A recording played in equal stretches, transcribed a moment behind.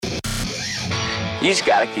You just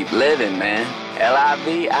gotta keep living, man.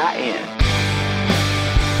 Livin.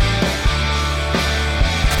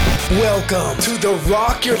 Welcome to the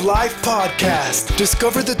Rock Your Life podcast.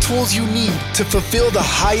 Discover the tools you need to fulfill the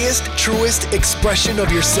highest, truest expression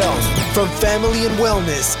of yourself. From family and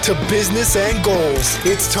wellness to business and goals.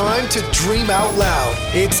 It's time to dream out loud.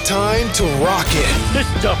 It's time to rock it.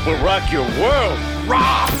 This stuff will rock your world.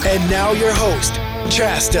 Rock! And now your host,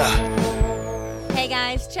 Chasta. Hey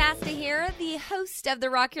guys, Chasta here, the host of the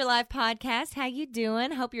Rock Your Life podcast. How you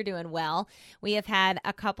doing? Hope you're doing well. We have had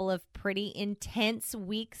a couple of pretty intense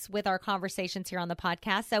weeks with our conversations here on the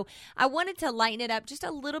podcast, so I wanted to lighten it up just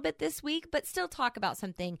a little bit this week, but still talk about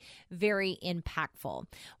something very impactful.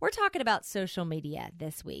 We're talking about social media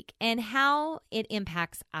this week and how it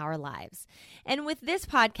impacts our lives. And with this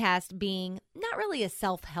podcast being not really a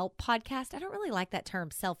self-help podcast, I don't really like that term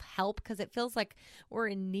self-help because it feels like we're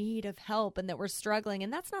in need of help and that we're struggling,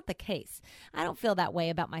 and that's not the case. I don't feel that way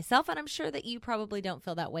about myself, and I'm sure that you probably don't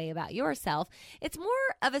feel that way about yourself. It's more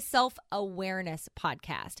of a self-awareness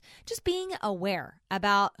podcast, just being aware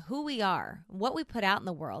about who we are, what we put out in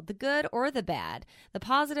the world, the good or the bad, the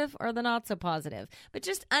positive or the not so positive, but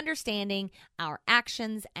just understanding our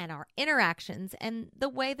actions and our interactions and the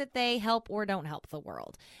way that they help or don't help the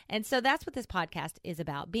world. And so that's what this podcast is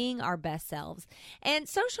about, being our best selves. And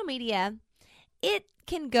social media, it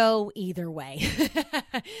can go either way.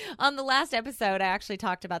 On the last episode, I actually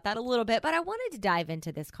talked about that a little bit, but I wanted to dive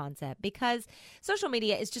into this concept because social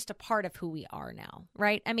media is just a part of who we are now,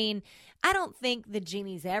 right? I mean, I don't think the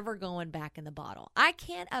genie's ever going back in the bottle. I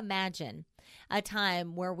can't imagine a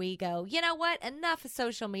time where we go, you know what, enough of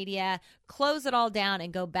social media, close it all down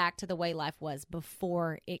and go back to the way life was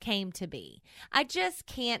before it came to be. I just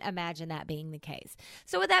can't imagine that being the case.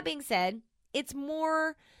 So with that being said, it's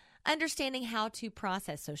more understanding how to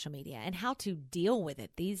process social media and how to deal with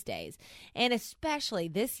it these days. And especially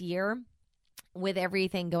this year with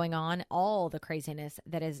everything going on, all the craziness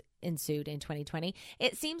that has ensued in 2020,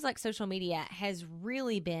 it seems like social media has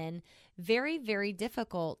really been very, very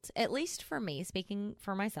difficult, at least for me, speaking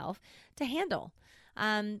for myself, to handle.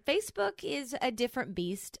 Facebook is a different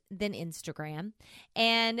beast than Instagram,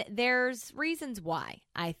 and there's reasons why.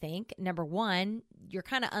 I think, number one, you're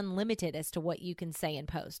kind of unlimited as to what you can say and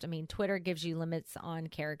post. I mean, Twitter gives you limits on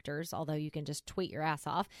characters, although you can just tweet your ass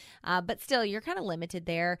off, but still, you're kind of limited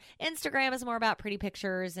there. Instagram is more about pretty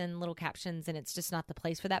pictures and little captions, and it's just not the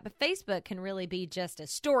place for that, but Facebook can really be just a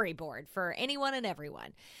storyboard for anyone and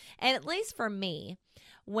everyone. And at least for me,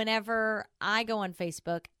 whenever I go on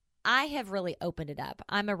Facebook, I have really opened it up.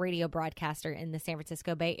 I'm a radio broadcaster in the San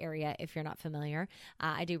Francisco Bay Area, if you're not familiar.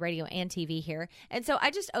 I do radio and TV here. And so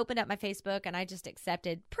I just opened up my Facebook and I just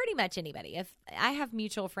accepted pretty much anybody. If I have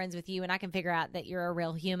mutual friends with you and I can figure out that you're a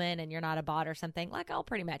real human and you're not a bot or something, like I'll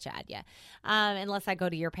pretty much add you. Unless I go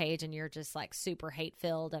to your page and you're just like super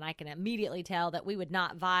hate-filled and I can immediately tell that we would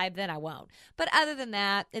not vibe, then I won't. But other than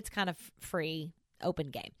that, it's kind of free,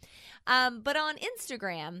 open game. But on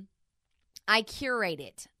Instagram, I curate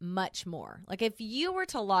it much more. Like if you were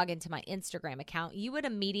to log into my Instagram account, you would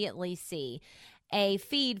immediately see a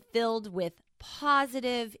feed filled with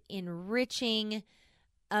positive, enriching,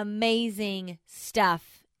 amazing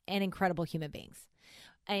stuff and incredible human beings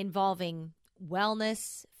involving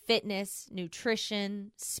wellness, fitness,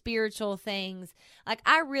 nutrition, spiritual things. Like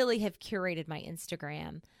I really have curated my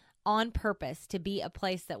Instagram on purpose to be a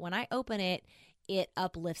place that when I open it, it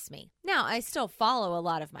uplifts me. Now, I still follow a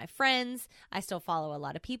lot of my friends. I still follow a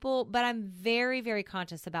lot of people, but I'm very, very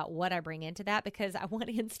conscious about what I bring into that because I want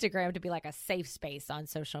Instagram to be like a safe space on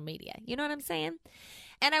social media. You know what I'm saying?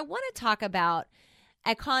 And I want to talk about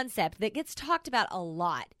a concept that gets talked about a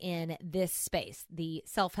lot in this space, the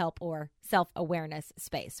self-help or self-awareness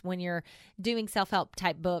space. When you're doing self-help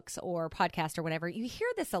type books or podcasts or whatever, you hear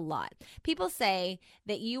this a lot. People say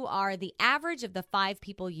that you are the average of the 5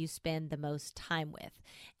 people you spend the most time with.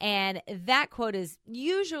 And that quote is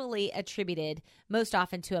usually attributed most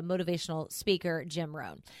often to a motivational speaker, Jim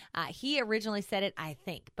Rohn. He originally said it, I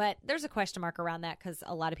think, but there's a question mark around that because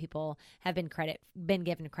a lot of people have been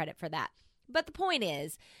given credit for that. But the point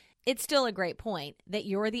is, it's still a great point that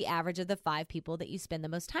you're the average of the 5 people that you spend the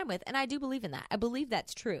most time with. And I do believe in that. I believe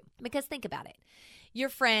that's true. Because think about it. Your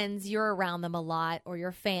friends, you're around them a lot, or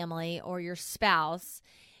your family, or your spouse.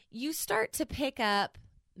 You start to pick up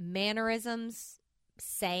mannerisms,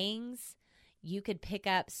 sayings. You could pick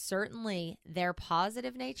up certainly their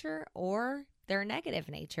positive nature or their negative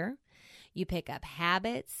nature. You pick up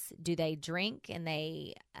habits. Do they drink and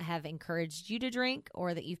they have encouraged you to drink,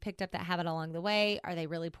 or that you've picked up that habit along the way? Are they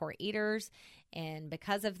really poor eaters? And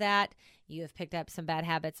because of that, you have picked up some bad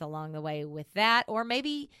habits along the way with that. Or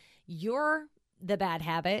maybe you're the bad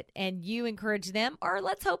habit and you encourage them, or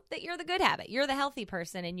let's hope that you're the good habit. You're the healthy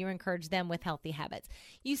person and you encourage them with healthy habits.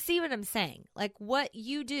 You see what I'm saying? Like what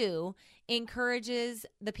you do encourages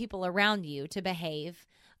the people around you to behave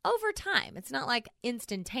over time. It's not like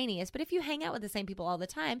instantaneous, but if you hang out with the same people all the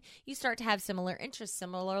time, you start to have similar interests,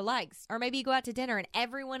 similar likes. Or maybe you go out to dinner and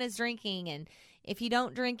everyone is drinking, and if you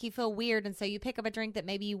don't drink, you feel weird, and so you pick up a drink that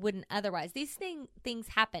maybe you wouldn't otherwise. These things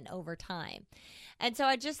happen over time. And so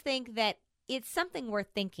I just think that it's something worth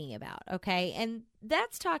thinking about, okay? And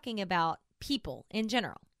that's talking about people in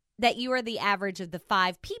general, that you are the average of the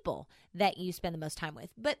 5 people that you spend the most time with.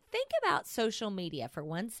 But think about social media for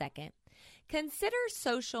 1 second. Consider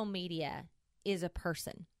social media is a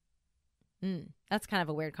person. That's kind of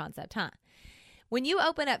a weird concept, huh? When you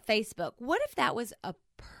open up Facebook, what if that was a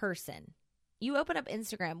person? You open up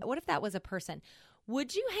Instagram, what if that was a person?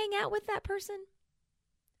 Would you hang out with that person?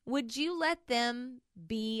 Would you let them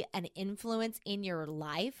be an influence in your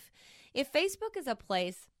life? If Facebook is a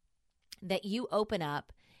place that you open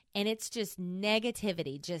up and it's just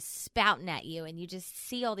negativity just spouting at you, and you just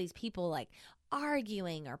see all these people like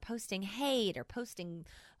arguing or posting hate or posting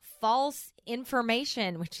false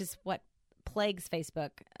information, which is what plagues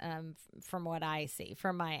Facebook from what I see,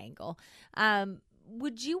 from my angle.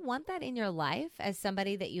 Would you want that in your life as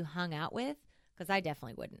somebody that you hung out with? Because I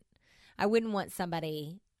definitely wouldn't. I wouldn't want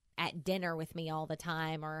somebody at dinner with me all the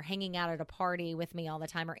time, or hanging out at a party with me all the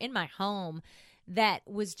time, or in my home that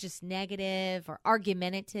was just negative or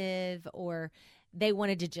argumentative, or they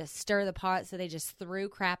wanted to just stir the pot, so they just threw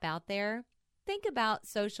crap out there. Think about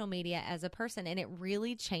social media as a person, and it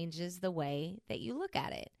really changes the way that you look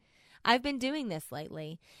at it. I've been doing this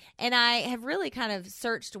lately, and I have really kind of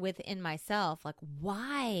searched within myself, like,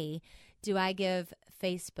 why do I give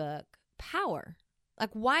Facebook power? Like,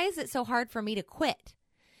 why is it so hard for me to quit?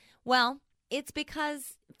 Well, it's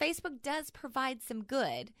because Facebook does provide some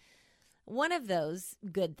good. One of those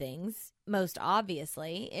good things, most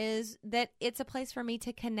obviously, is that it's a place for me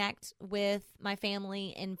to connect with my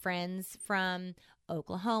family and friends from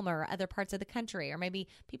Oklahoma or other parts of the country, or maybe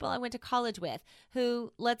people I went to college with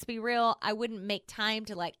who, let's be real, I wouldn't make time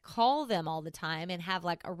to like call them all the time and have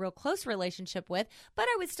like a real close relationship with, but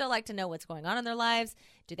I would still like to know what's going on in their lives.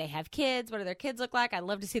 Do they have kids? What do their kids look like? I'd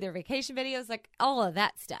love to see their vacation videos, like all of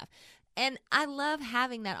that stuff. And I love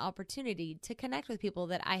having that opportunity to connect with people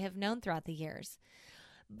that I have known throughout the years.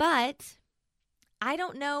 But I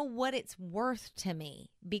don't know what it's worth to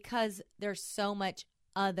me, because there's so much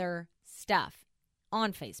other stuff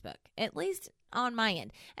on Facebook, at least on my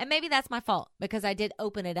end. And maybe that's my fault, because I did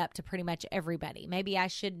open it up to pretty much everybody. Maybe I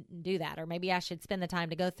should do that, or maybe I should spend the time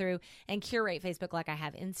to go through and curate Facebook like I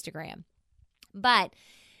have Instagram. But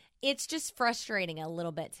it's just frustrating a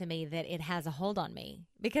little bit to me that it has a hold on me,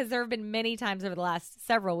 because there have been many times over the last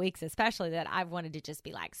several weeks, especially, that I've wanted to just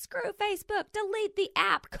be like, screw Facebook, delete the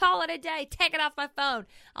app, call it a day, take it off my phone.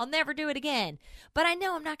 I'll never do it again. But I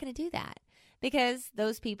know I'm not going to do that, because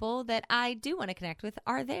those people that I do want to connect with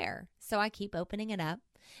are there. So I keep opening it up,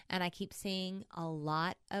 and I keep seeing a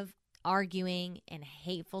lot of arguing and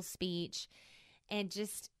hateful speech and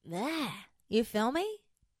just, you feel me?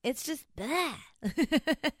 It's just blah.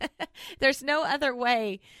 There's no other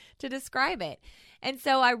way to describe it. And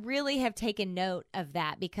so I really have taken note of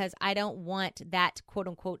that, because I don't want that quote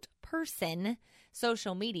unquote person,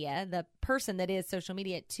 social media, the person that is social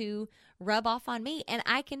media, to rub off on me. And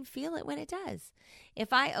I can feel it when it does.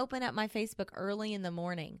 If I open up my Facebook early in the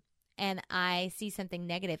morning and I see something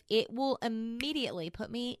negative, it will immediately put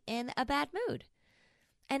me in a bad mood.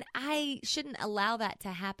 And I shouldn't allow that to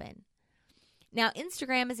happen. Now,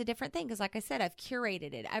 Instagram is a different thing, because like I said, I've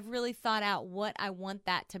curated it. I've really thought out what I want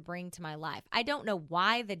that to bring to my life. I don't know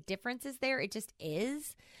why the difference is there. It just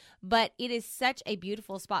is. But it is such a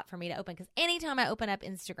beautiful spot for me to open, because anytime I open up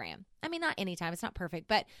Instagram, I mean, not anytime, it's not perfect,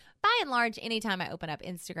 but by and large, anytime I open up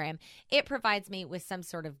Instagram, it provides me with some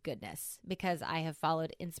sort of goodness, because I have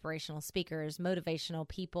followed inspirational speakers, motivational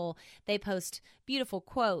people. They post beautiful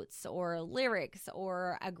quotes or lyrics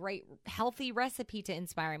or a great healthy recipe to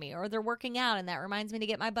inspire me, or they're working out and that reminds me to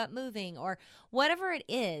get my butt moving, or whatever it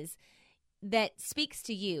is that speaks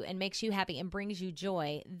to you and makes you happy and brings you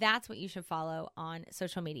joy. That's what you should follow on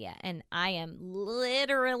social media. And I am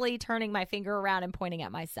literally turning my finger around and pointing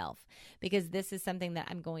at myself, because this is something that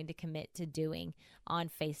I'm going to commit to doing on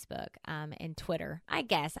Facebook and Twitter. I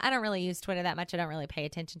guess I don't really use Twitter that much. I don't really pay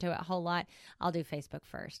attention to it a whole lot. I'll do Facebook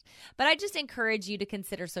first. But I just encourage you to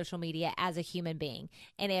consider social media as a human being.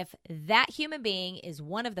 And if that human being is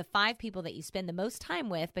one of the 5 people that you spend the most time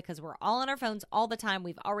with, because we're all on our phones all the time,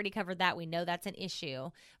 we've already covered that. We know that's an issue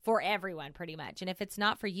for everyone pretty much. And if it's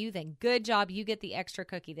not for you, then good job. You get the extra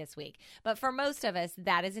cookie this week. But for most of us,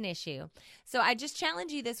 that is an issue. So I just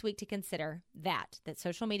challenge you this week to consider that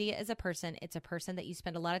social media is a person. It's a person that you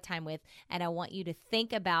spend a lot of time with. And I want you to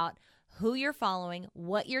think about who you're following,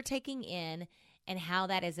 what you're taking in, and how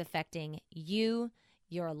that is affecting you,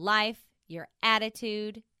 your life, your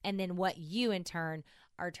attitude, and then what you in turn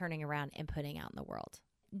are turning around and putting out in the world.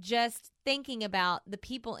 Just thinking about the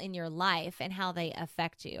people in your life and how they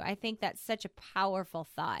affect you. I think that's such a powerful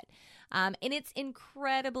thought. And it's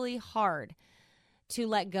incredibly hard to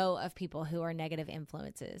let go of people who are negative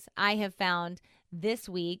influences. I have found this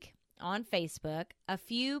week on Facebook, a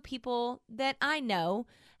few people that I know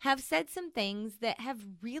have said some things that have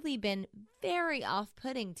really been very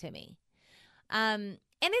off-putting to me. And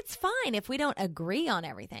it's fine if we don't agree on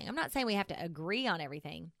everything. I'm not saying we have to agree on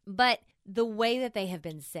everything, but the way that they have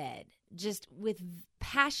been said, just with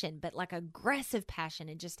passion, but like aggressive passion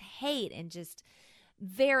and just hate and just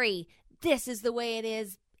very, this is the way it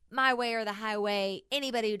is, my way or the highway,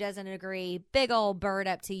 anybody who doesn't agree, big old bird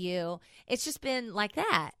up to you. It's just been like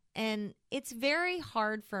that. And it's very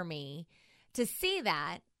hard for me to see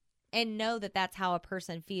that and know that that's how a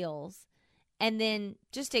person feels and then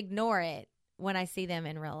just ignore it when I see them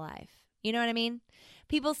in real life. You know what I mean?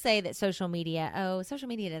 People say that social media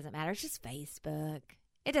doesn't matter. It's just Facebook.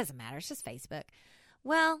 It doesn't matter. It's just Facebook.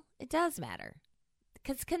 Well, it does matter.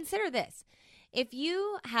 Because consider this. If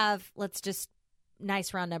you have, let's just,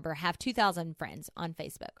 nice round number, have 2,000 friends on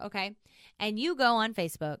Facebook, okay? And you go on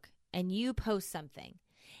Facebook and you post something.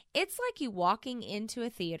 It's like you walking into a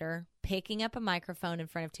theater, picking up a microphone in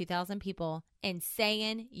front of 2,000 people and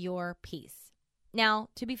saying your piece. Now,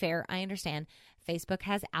 to be fair, I understand Facebook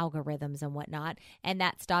has algorithms and whatnot, and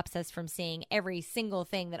that stops us from seeing every single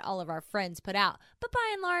thing that all of our friends put out. But by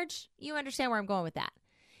and large, you understand where I'm going with that.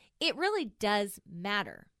 It really does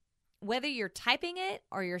matter. Whether you're typing it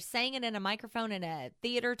or you're saying it in a microphone in a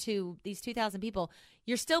theater to these 2,000 people,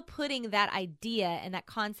 you're still putting that idea and that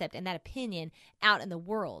concept and that opinion out in the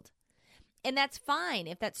world. And that's fine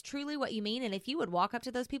if that's truly what you mean. And if you would walk up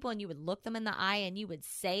to those people and you would look them in the eye and you would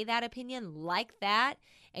say that opinion like that,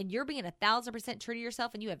 and you're being 1,000% true to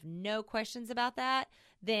yourself and you have no questions about that,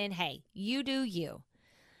 then hey, you do you.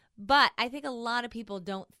 But I think a lot of people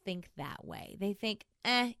don't think that way. They think,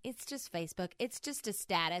 it's just Facebook. It's just a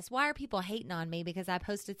status. Why are people hating on me because I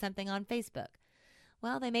posted something on Facebook?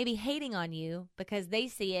 Well, they may be hating on you because they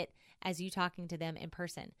see it as you talking to them in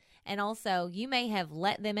person. And also, you may have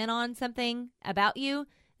let them in on something about you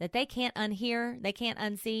that they can't unhear, they can't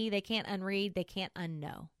unsee, they can't unread, they can't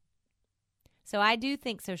unknow. So I do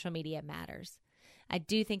think social media matters. I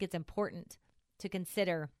do think it's important to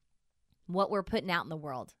consider what we're putting out in the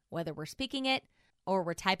world, whether we're speaking it or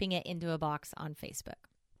we're typing it into a box on Facebook.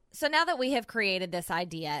 So now that we have created this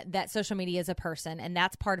idea that social media is a person and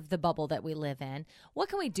that's part of the bubble that we live in, what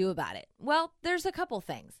can we do about it? Well, there's a couple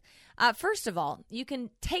things. First of all, you can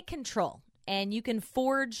take control and you can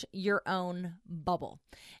forge your own bubble.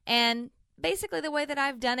 And basically the way that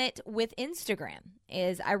I've done it with Instagram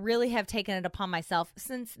is I really have taken it upon myself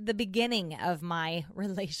since the beginning of my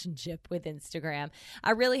relationship with Instagram.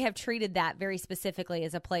 I really have treated that very specifically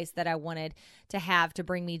as a place that I wanted to have to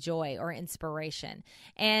bring me joy or inspiration.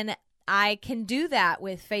 And I can do that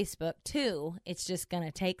with Facebook too. It's just going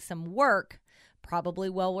to take some work. Probably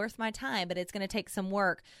well worth my time, but it's going to take some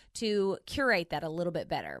work to curate that a little bit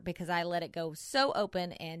better because I let it go so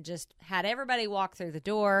open and just had everybody walk through the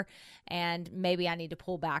door, and maybe I need to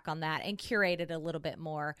pull back on that and curate it a little bit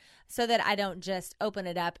more so that I don't just open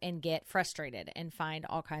it up and get frustrated and find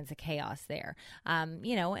all kinds of chaos there.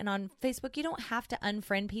 And on Facebook, you don't have to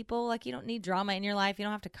unfriend people. Like, you don't need drama in your life. You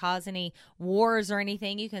don't have to cause any wars or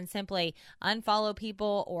anything. You can simply unfollow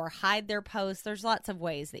people or hide their posts. There's lots of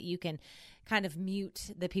ways that you can kind of mute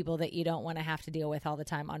the people that you don't want to have to deal with all the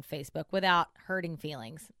time on Facebook without hurting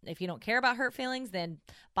feelings. If you don't care about hurt feelings, then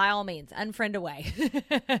by all means, unfriend away.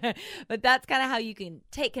 But that's kind of how you can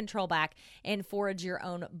take control back and forge your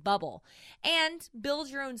own bubble and build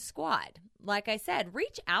your own squad. Like I said,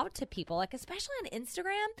 reach out to people, like especially on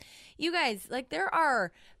Instagram. You guys, like there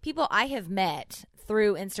are people I have met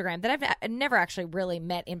through Instagram that I've never actually really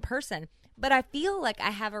met in person. But I feel like I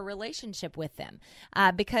have a relationship with them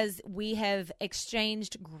because we have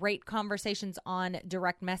exchanged great conversations on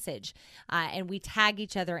direct message and we tag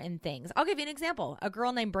each other in things. I'll give you an example. A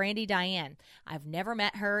girl named Brandy Diane. I've never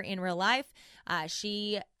met her in real life. I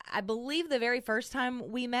believe the very first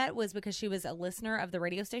time we met was because she was a listener of the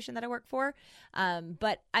radio station that I work for.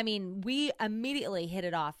 But I mean, we immediately hit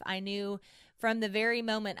it off. I knew from the very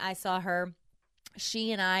moment I saw her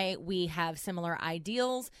She and we have similar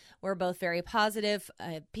ideals. We're both very positive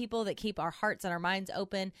people that keep our hearts and our minds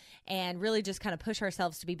open and really just kind of push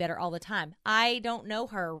ourselves to be better all the time. I don't know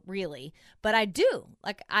her really, but I do.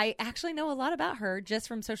 Like, I actually know a lot about her just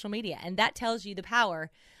from social media, and that tells you the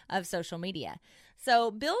power of social media.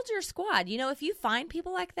 So build your squad. You know, if you find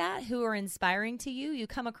people like that who are inspiring to you, you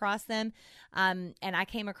come across them. And I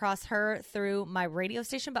came across her through my radio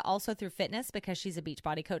station, but also through fitness because she's a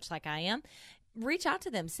Beachbody coach like I am. Reach out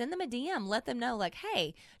to them, send them a DM, let them know like,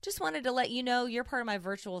 hey, just wanted to let you know you're part of my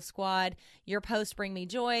virtual squad. Your posts bring me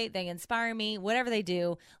joy. They inspire me, whatever they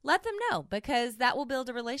do, let them know because that will build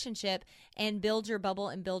a relationship and build your bubble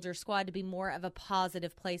and build your squad to be more of a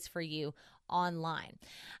positive place for you online.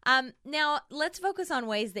 Now let's focus on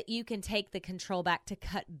ways that you can take the control back to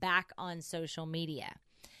cut back on social media.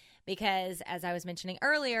 Because as I was mentioning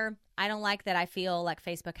earlier, I don't like that I feel like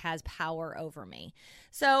Facebook has power over me.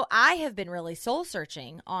 So I have been really soul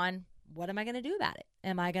searching on what am I going to do about it?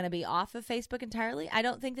 Am I going to be off of Facebook entirely? I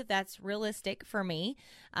don't think that that's realistic for me.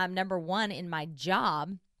 Number one, in my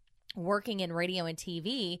job, working in radio and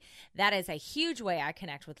TV, that is a huge way I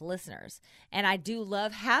connect with listeners. And I do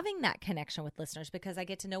love having that connection with listeners because I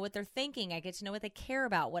get to know what they're thinking. I get to know what they care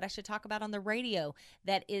about, what I should talk about on the radio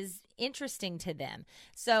that is interesting to them.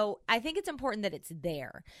 So I think it's important that it's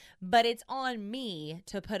there, but it's on me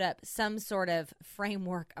to put up some sort of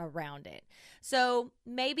framework around it. So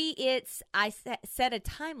maybe I set a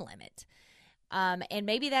time limit. And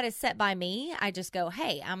maybe that is set by me. I just go,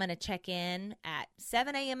 hey, I'm going to check in at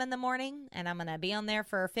 7 a.m. in the morning, and I'm going to be on there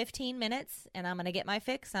for 15 minutes, and I'm going to get my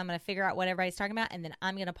fix. I'm going to figure out what everybody's talking about, and then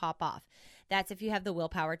I'm going to pop off. That's if you have the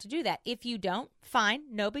willpower to do that. If you don't, fine,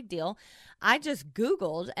 no big deal. I just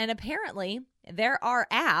Googled, and apparently there are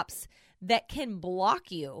apps that can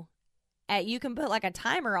block you. You can put like a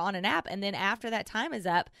timer on an app, and then after that time is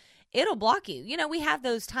up, it'll block you. You know, we have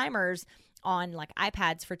those timers on like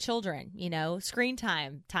iPads for children, you know, screen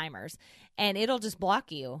time timers, and it'll just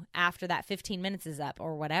block you after that 15 minutes is up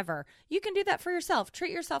or whatever. You can do that for yourself.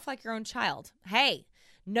 Treat yourself like your own child. Hey,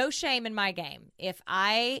 no shame in my game. If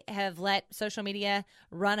I have let social media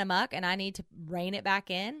run amok and I need to rein it back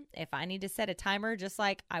in, if I need to set a timer just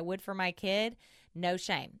like I would for my kid, no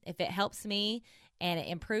shame. If it helps me and it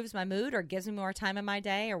improves my mood or gives me more time in my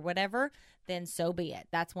day or whatever, then so be it.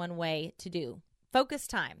 That's one way to do. Focus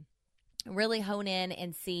time. Really hone in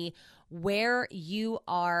and see where you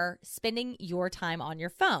are spending your time on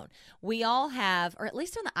your phone. We all have, or at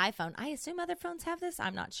least on the iPhone, I assume other phones have this,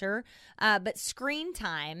 I'm not sure, but screen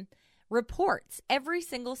time reports every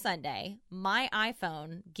single Sunday. My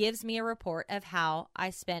iPhone gives me a report of how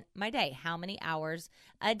I spent my day, how many hours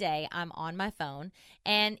a day I'm on my phone.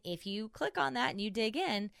 And if you click on that and you dig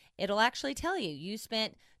in, it'll actually tell you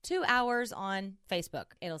spent 2 hours on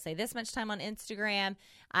Facebook. It'll say this much time on Instagram,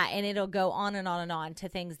 and it'll go on and on and on to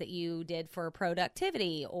things that you did for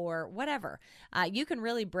productivity or whatever. You can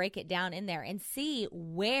really break it down in there and see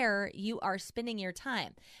where you are spending your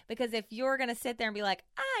time. Because if you're going to sit there and be like,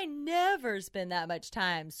 I never spend that much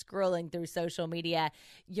time scrolling through social media,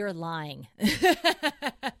 you're lying.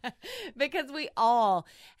 Because we all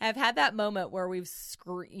have had that moment where we've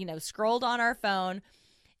scrolled on our phone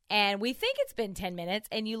and we think it's been 10 minutes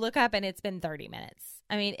and you look up and it's been 30 minutes.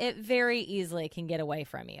 I mean, it very easily can get away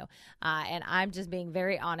from you. And I'm just being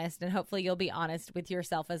very honest, and hopefully you'll be honest with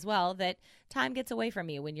yourself as well, that time gets away from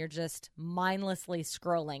you when you're just mindlessly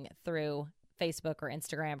scrolling through Facebook or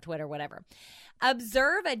Instagram, Twitter, whatever.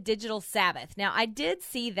 Observe a digital Sabbath. Now, I did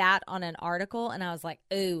see that on an article, and I was like,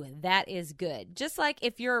 ooh, that is good. Just like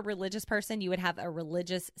if you're a religious person, you would have a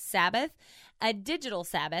religious Sabbath. A digital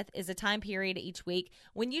Sabbath is a time period each week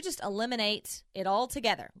when you just eliminate it all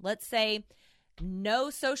together. Let's say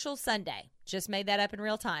no social Sunday. Just made that up in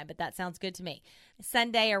real time, but that sounds good to me.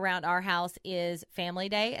 Sunday around our house is family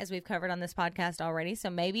day, as we've covered on this podcast already. So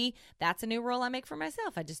maybe that's a new rule I make for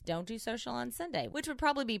myself. I just don't do social on Sunday, which would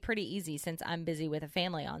probably be pretty easy since I'm busy with a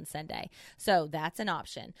family on Sunday. So that's an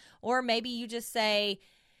option. Or maybe you just say,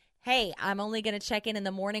 hey, I'm only going to check in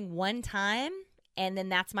the morning one time. And then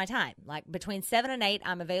that's my time. Like between 7 and 8,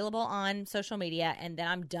 I'm available on social media, and then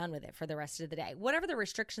I'm done with it for the rest of the day. Whatever the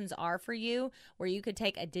restrictions are for you, where you could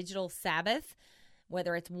take a digital Sabbath,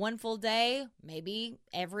 whether it's one full day, maybe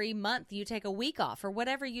every month you take a week off, or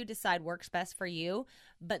whatever you decide works best for you.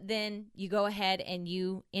 But then you go ahead and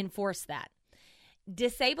you enforce that.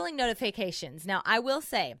 Disabling notifications. Now, I will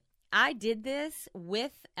say, I did this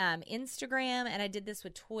with Instagram and I did this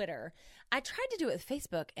with Twitter. I tried to do it with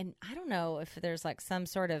Facebook, and I don't know if there's like some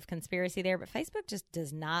sort of conspiracy there, but Facebook just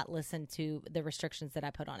does not listen to the restrictions that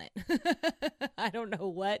I put on it. I don't know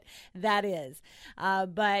what that is.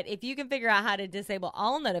 But if you can figure out how to disable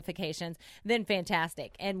all notifications, then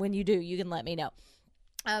fantastic. And when you do, you can let me know.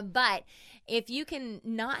 But if you can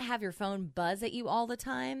not have your phone buzz at you all the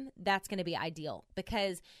time, that's going to be ideal,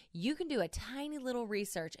 because you can do a tiny little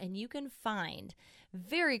research and you can find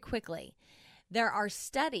very quickly. There are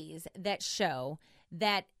studies that show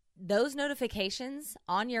that those notifications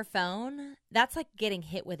on your phone, that's like getting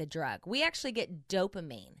hit with a drug. We actually get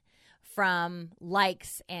dopamine from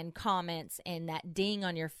likes and comments and that ding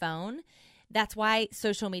on your phone. That's why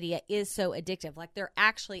social media is so addictive. Like, there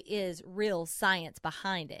actually is real science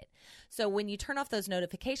behind it. So when you turn off those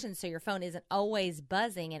notifications so your phone isn't always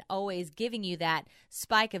buzzing and always giving you that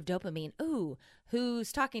spike of dopamine, ooh,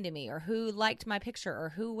 who's talking to me, or who liked my picture,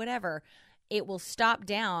 or who whatever, it will stop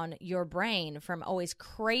down your brain from always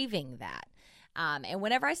craving that. And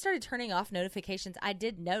whenever I started turning off notifications, I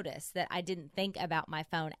did notice that I didn't think about my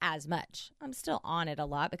phone as much. I'm still on it a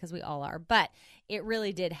lot because we all are, but it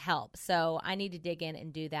really did help. So I need to dig in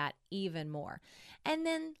and do that even more. And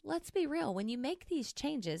then let's be real. When you make these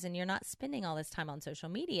changes and you're not spending all this time on social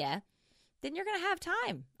media, then you're going to have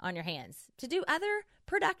time on your hands to do other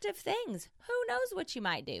productive things. Who knows what you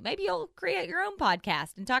might do? Maybe you'll create your own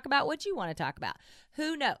podcast and talk about what you want to talk about.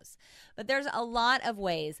 Who knows? But there's a lot of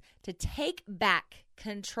ways to take back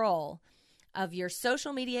control of your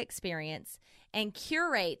social media experience and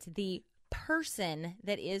curate the person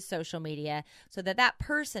that is social media so that that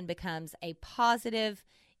person becomes a positive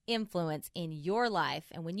influence in your life.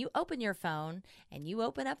 And when you open your phone and you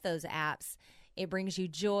open up those apps, it brings you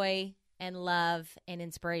joy and love and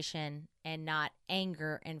inspiration, and not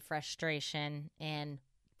anger and frustration and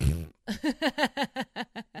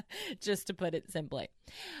just to put it simply.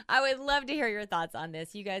 I would love to hear your thoughts on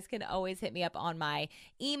this. You guys can always hit me up on my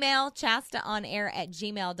email,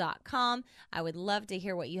 chastaonair@gmail.com. I would love to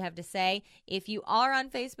hear what you have to say. If you are on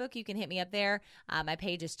Facebook, you can hit me up there. My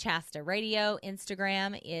page is Chasta Radio.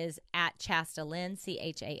 Instagram is @ChastaLynn,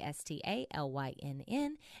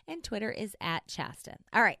 ChastaLynn, and Twitter is @Chasta.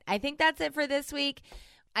 All right, I think that's it for this week.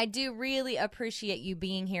 I do really appreciate you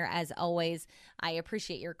being here as always. I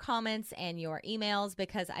appreciate your comments and your emails,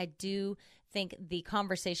 because I do think the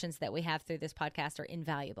conversations that we have through this podcast are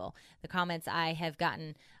invaluable. The comments I have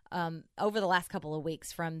gotten over the last couple of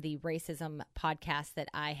weeks from the racism podcast that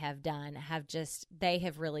I have done they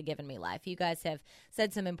have really given me life. You guys have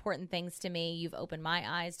said some important things to me. You've opened my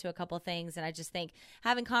eyes to a couple of things. And I just think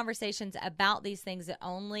having conversations about these things that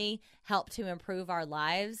only help to improve our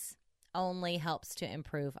lives only helps to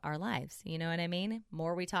improve our lives. You know what I mean? The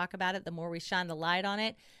more we talk about it, the more we shine the light on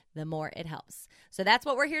it, the more it helps. So that's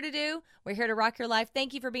what we're here to do. We're here to rock your life.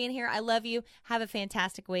 Thank you for being here. I love you. Have a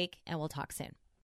fantastic week, and we'll talk soon.